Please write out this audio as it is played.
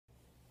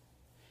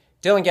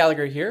Dylan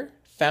Gallagher here,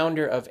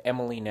 founder of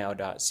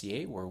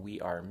emilynow.ca, where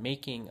we are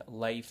making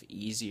life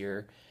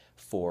easier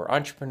for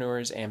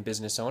entrepreneurs and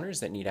business owners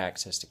that need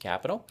access to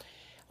capital.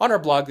 On our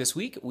blog this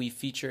week, we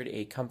featured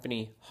a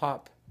company,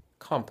 Hop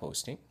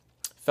Composting,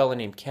 a fellow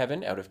named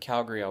Kevin out of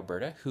Calgary,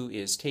 Alberta, who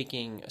is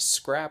taking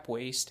scrap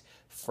waste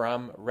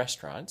from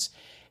restaurants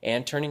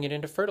and turning it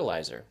into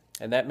fertilizer.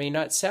 And that may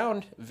not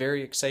sound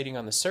very exciting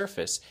on the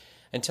surface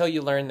until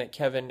you learn that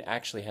Kevin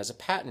actually has a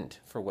patent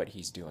for what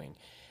he's doing.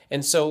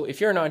 And so if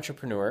you're an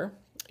entrepreneur,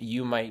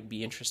 you might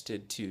be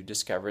interested to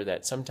discover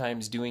that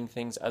sometimes doing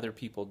things other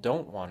people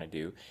don't want to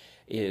do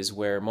is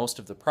where most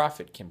of the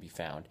profit can be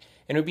found.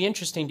 And it would be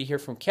interesting to hear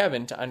from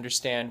Kevin to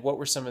understand what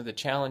were some of the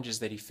challenges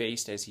that he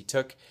faced as he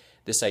took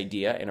this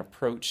idea and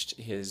approached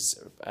his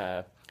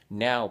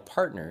now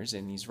partners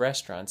in these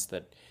restaurants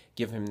that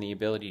give him the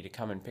ability to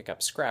come and pick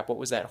up scrap. What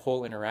was that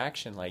whole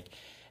interaction like?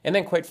 And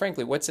then, quite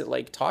frankly, what's it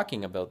like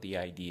talking about the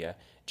idea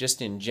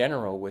just in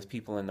general with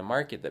people in the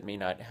market that may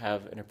not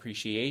have an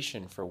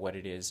appreciation for what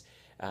it is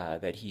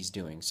that he's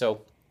doing?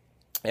 So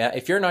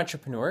if you're an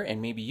entrepreneur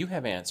and maybe you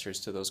have answers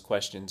to those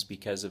questions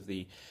because of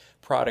the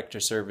product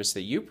or service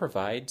that you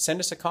provide, send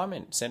us a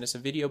comment, send us a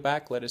video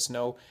back, let us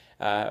know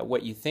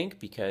what you think,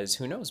 because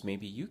who knows,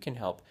 maybe you can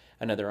help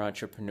another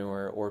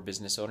entrepreneur or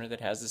business owner that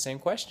has the same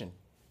question.